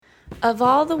Of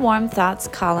all the Warm Thoughts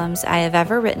columns I have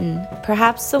ever written,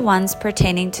 perhaps the ones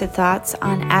pertaining to thoughts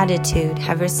on attitude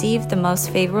have received the most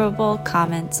favorable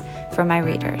comments from my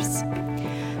readers.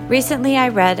 Recently, I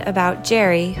read about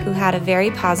Jerry, who had a very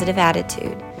positive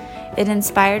attitude. It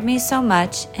inspired me so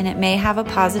much, and it may have a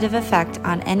positive effect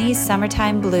on any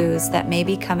summertime blues that may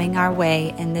be coming our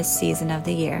way in this season of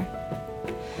the year.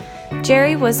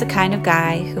 Jerry was the kind of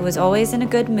guy who was always in a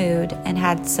good mood and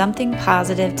had something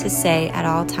positive to say at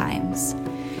all times.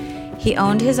 He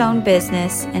owned his own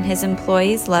business, and his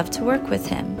employees loved to work with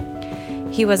him.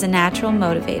 He was a natural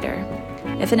motivator.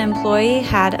 If an employee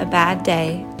had a bad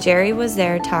day, Jerry was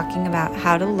there talking about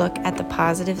how to look at the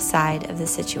positive side of the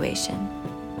situation.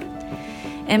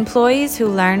 Employees who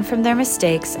learn from their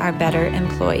mistakes are better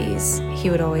employees, he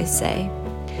would always say.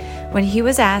 When he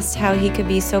was asked how he could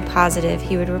be so positive,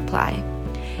 he would reply,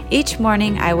 "Each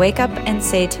morning I wake up and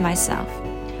say to myself,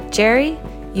 Jerry,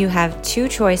 you have two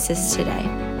choices today.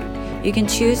 You can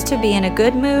choose to be in a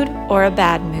good mood or a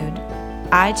bad mood.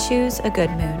 I choose a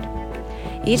good mood.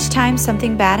 Each time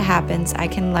something bad happens, I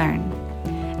can learn.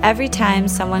 Every time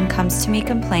someone comes to me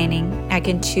complaining, I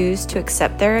can choose to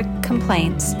accept their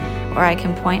complaints, or I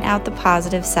can point out the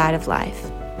positive side of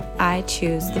life. I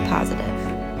choose the positive."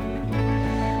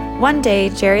 One day,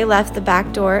 Jerry left the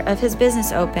back door of his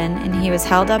business open, and he was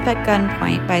held up at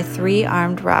gunpoint by 3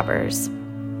 armed robbers.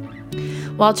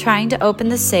 While trying to open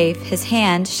the safe, his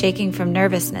hand, shaking from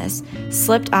nervousness,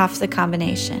 slipped off the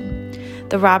combination.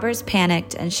 The robbers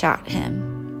panicked and shot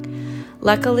him.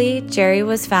 Luckily, Jerry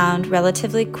was found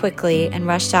relatively quickly and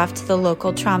rushed off to the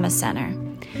local trauma center.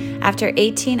 After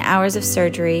 18 hours of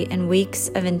surgery and weeks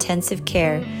of intensive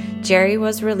care, Jerry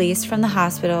was released from the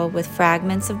hospital with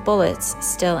fragments of bullets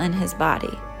still in his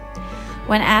body.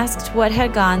 When asked what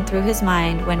had gone through his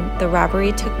mind when the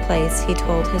robbery took place, he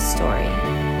told his story.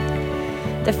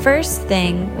 "The first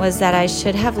thing was that I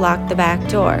should have locked the back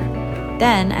door.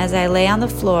 Then, as I lay on the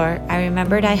floor, I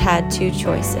remembered I had 2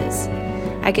 choices.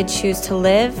 I could choose to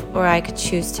live or I could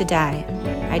choose to die.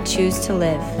 I choose to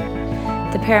live.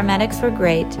 The paramedics were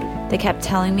great. They kept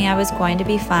telling me I was going to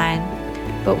be fine.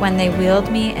 But when they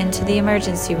wheeled me into the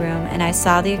emergency room and I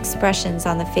saw the expressions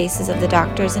on the faces of the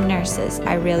doctors and nurses,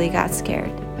 I really got scared.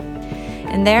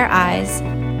 In their eyes,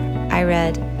 I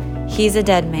read, 'He's a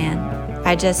dead man.'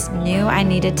 I just knew I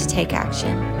needed to take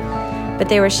action. But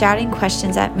they were shouting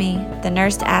questions at me. The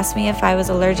nurse asked me if I was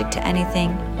allergic to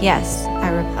anything. Yes, I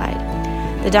replied.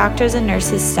 The doctors and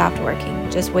nurses stopped working,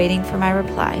 just waiting for my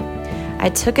reply. I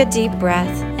took a deep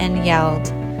breath and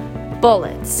yelled,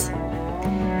 'Bullets!'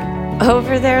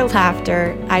 Over their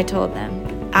laughter, I told them,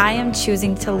 'I am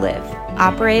choosing to live.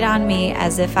 Operate on me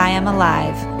as if I am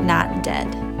alive, not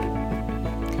dead.'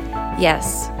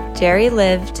 Yes, Jerry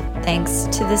lived thanks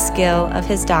to the skill of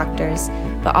his doctors,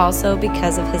 but also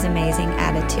because of his amazing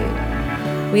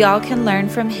attitude. We all can learn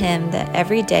from him that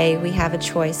every day we have a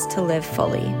choice to live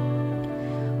fully.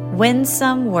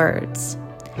 Winsome words.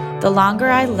 The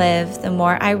longer I live, the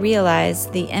more I realize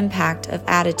the impact of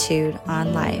attitude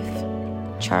on life.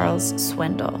 Charles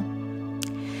Swindoll.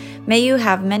 May you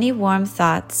have many warm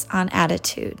thoughts on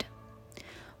attitude.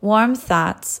 Warm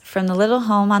Thoughts from the Little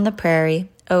Home on the Prairie,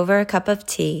 Over a Cup of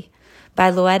Tea by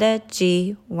Louetta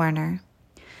G. Werner.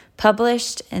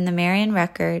 Published in the Marion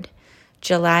Record,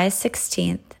 July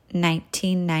 16th,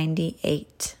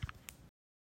 1998.